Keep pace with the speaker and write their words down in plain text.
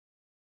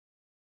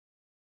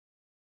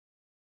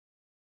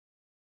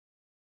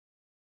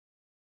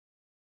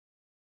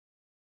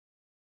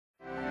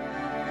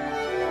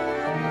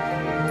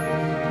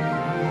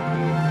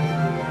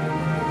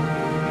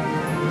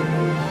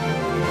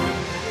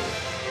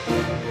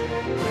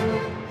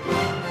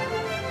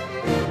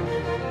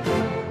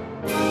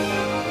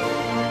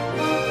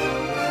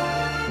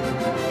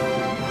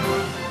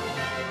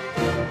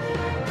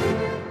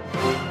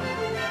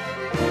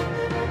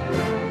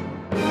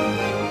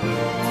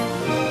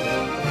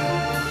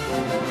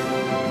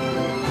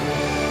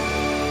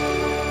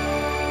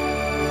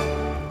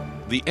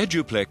The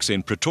Eduplex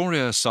in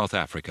Pretoria, South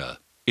Africa,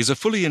 is a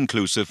fully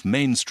inclusive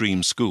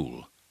mainstream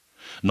school,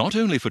 not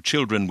only for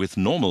children with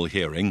normal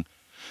hearing,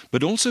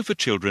 but also for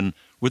children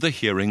with a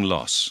hearing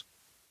loss.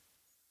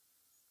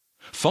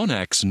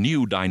 Phonac's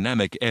new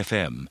dynamic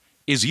FM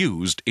is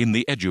used in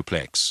the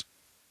Eduplex.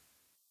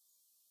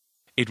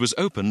 It was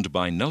opened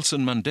by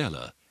Nelson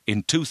Mandela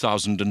in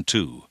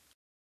 2002.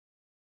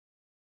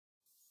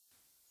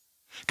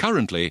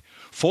 Currently,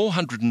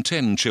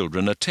 410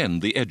 children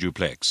attend the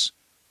Eduplex,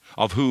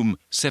 of whom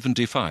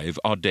 75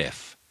 are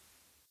deaf.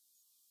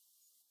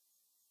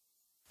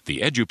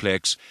 The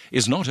Eduplex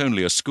is not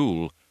only a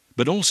school,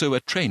 but also a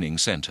training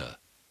centre.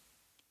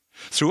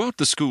 Throughout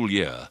the school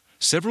year,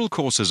 several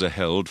courses are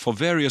held for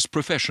various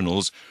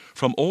professionals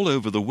from all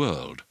over the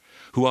world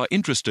who are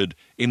interested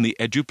in the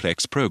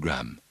Eduplex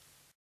programme.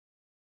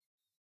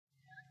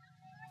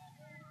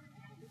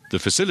 The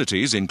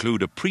facilities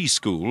include a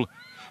preschool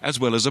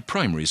as well as a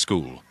primary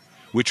school,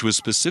 which was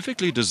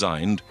specifically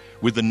designed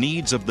with the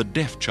needs of the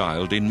deaf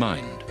child in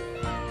mind.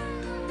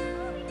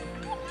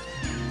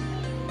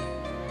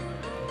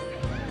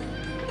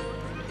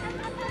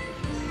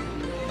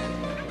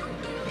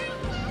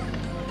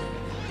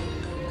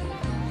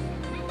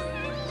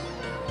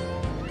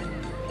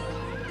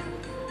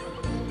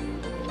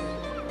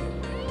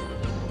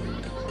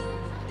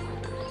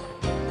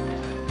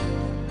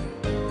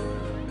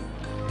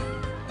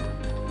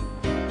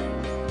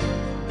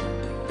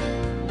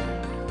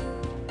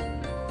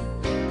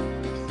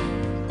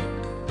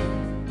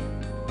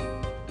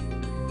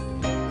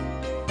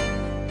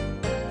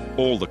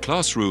 All the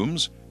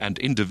classrooms and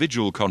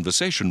individual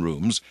conversation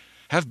rooms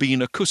have been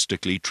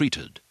acoustically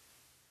treated.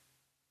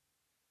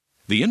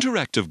 The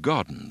interactive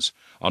gardens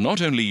are not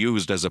only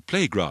used as a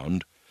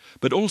playground,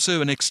 but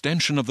also an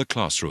extension of the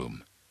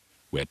classroom,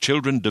 where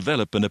children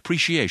develop an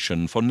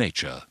appreciation for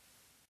nature.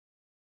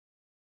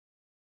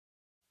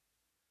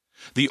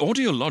 The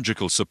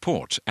audiological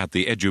support at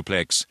the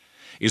Eduplex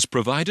is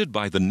provided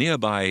by the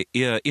nearby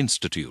Ear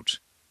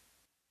Institute.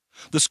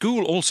 The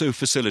school also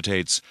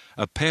facilitates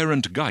a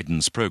parent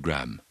guidance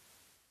program.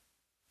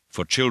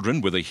 For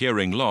children with a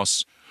hearing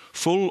loss,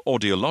 full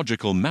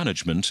audiological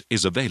management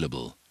is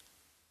available.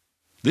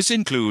 This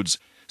includes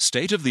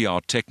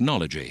state-of-the-art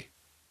technology,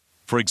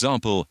 for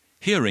example,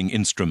 hearing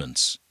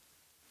instruments,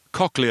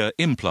 cochlear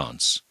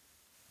implants,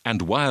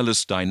 and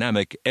wireless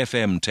dynamic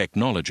FM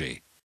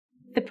technology.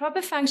 The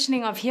proper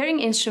functioning of hearing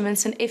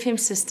instruments and FM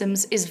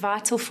systems is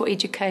vital for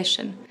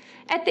education.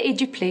 At the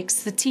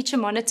Eduplex, the teacher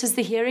monitors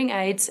the hearing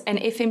aids and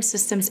FM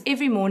systems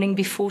every morning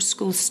before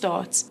school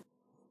starts.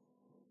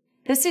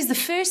 This is the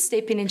first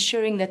step in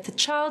ensuring that the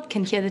child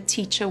can hear the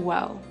teacher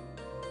well.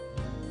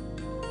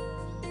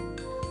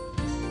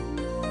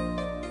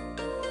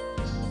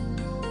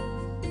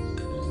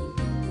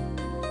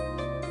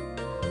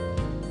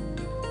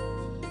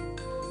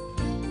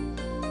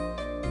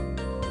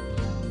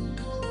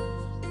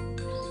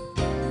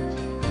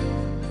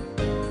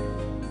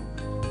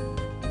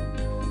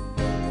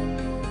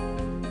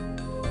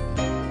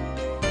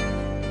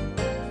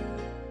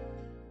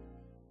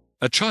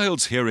 A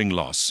child's hearing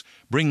loss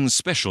brings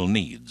special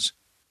needs,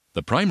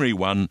 the primary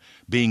one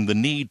being the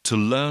need to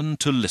learn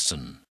to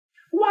listen.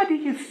 What do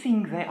you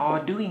think they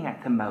are doing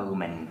at the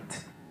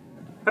moment?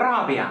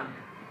 Rabia?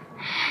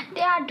 They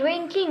are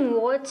drinking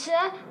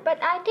water,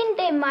 but I think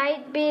they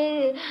might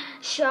be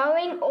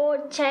showering or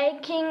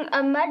taking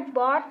a mud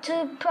bath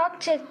to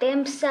protect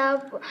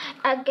themselves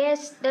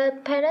against the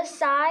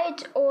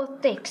parasite or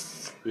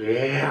ticks.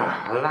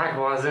 Yeah, that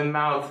was a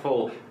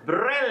mouthful.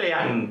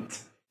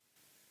 Brilliant!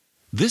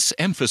 This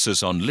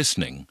emphasis on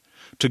listening,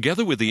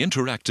 together with the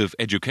interactive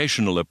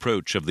educational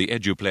approach of the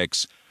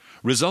Eduplex,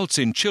 results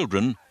in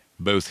children,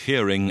 both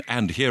hearing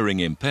and hearing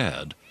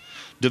impaired,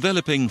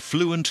 developing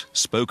fluent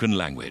spoken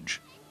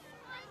language.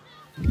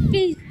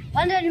 Please,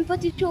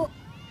 142.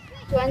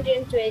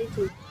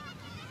 220.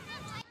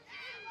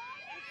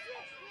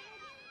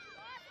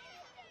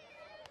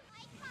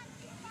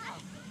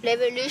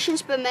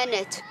 Revolutions per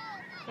minute.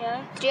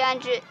 Yeah.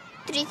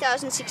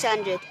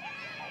 3,600.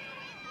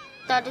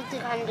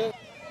 3,300.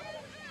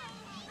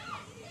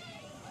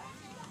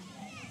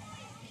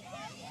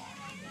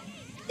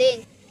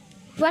 Then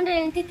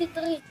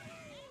 233.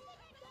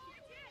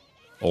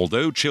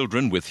 Although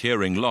children with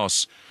hearing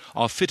loss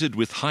are fitted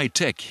with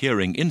high-tech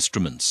hearing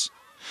instruments,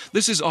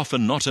 this is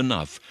often not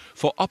enough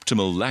for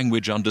optimal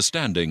language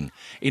understanding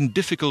in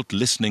difficult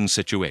listening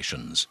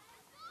situations.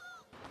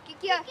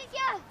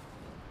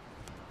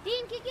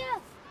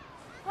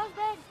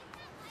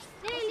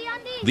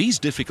 These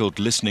difficult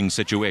listening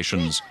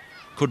situations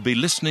could be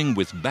listening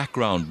with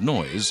background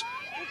noise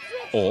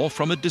or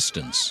from a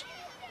distance.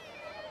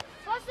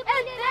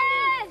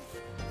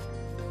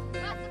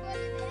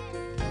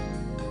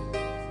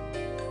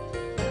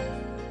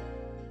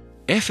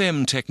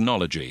 FM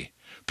technology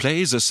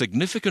plays a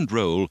significant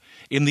role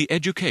in the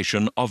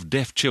education of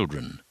deaf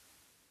children.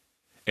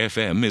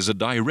 FM is a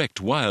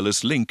direct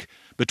wireless link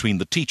between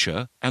the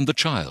teacher and the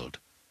child.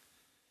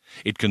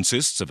 It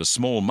consists of a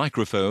small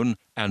microphone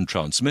and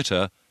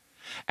transmitter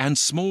and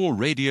small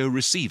radio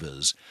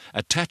receivers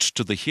attached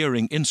to the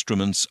hearing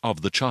instruments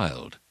of the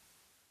child.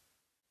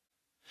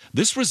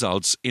 This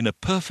results in a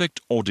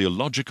perfect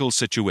audiological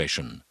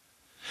situation,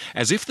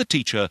 as if the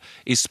teacher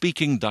is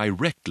speaking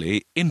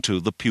directly into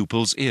the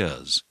pupil's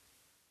ears,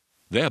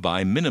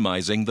 thereby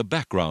minimizing the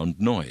background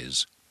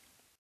noise.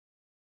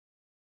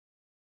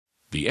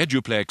 The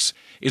Eduplex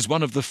is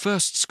one of the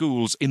first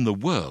schools in the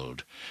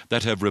world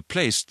that have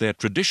replaced their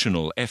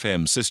traditional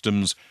FM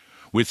systems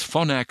with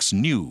Phonak's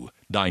new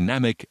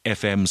dynamic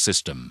FM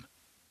system.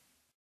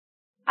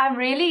 I'm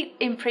really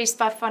impressed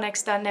by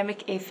Phonak's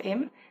dynamic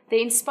FM. The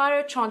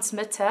Inspiro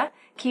transmitter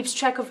keeps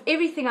track of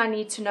everything I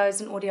need to know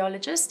as an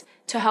audiologist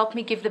to help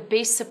me give the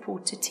best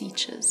support to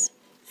teachers.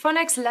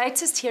 Phonak's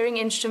latest hearing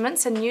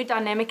instruments and new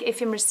dynamic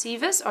FM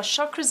receivers are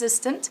shock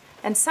resistant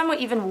and some are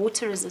even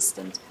water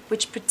resistant,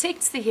 which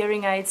protects the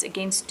hearing aids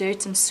against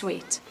dirt and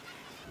sweat.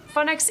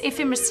 Phonak's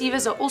FM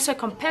receivers are also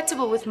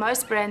compatible with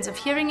most brands of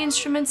hearing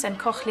instruments and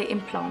cochlear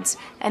implants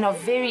and are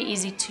very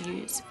easy to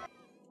use.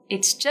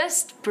 It's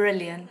just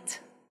brilliant.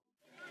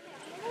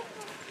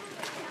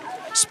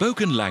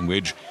 Spoken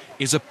language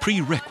is a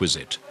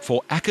prerequisite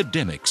for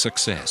academic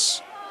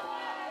success.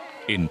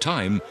 In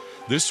time,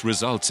 this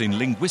results in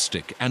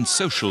linguistic and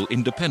social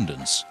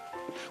independence,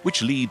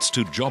 which leads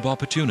to job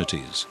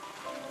opportunities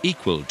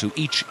equal to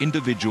each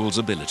individual's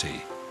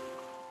ability.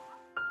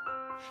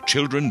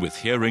 Children with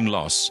hearing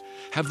loss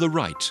have the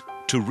right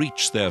to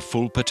reach their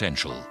full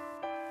potential.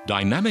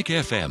 Dynamic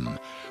FM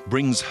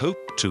brings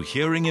hope to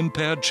hearing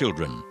impaired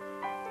children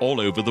all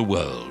over the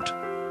world.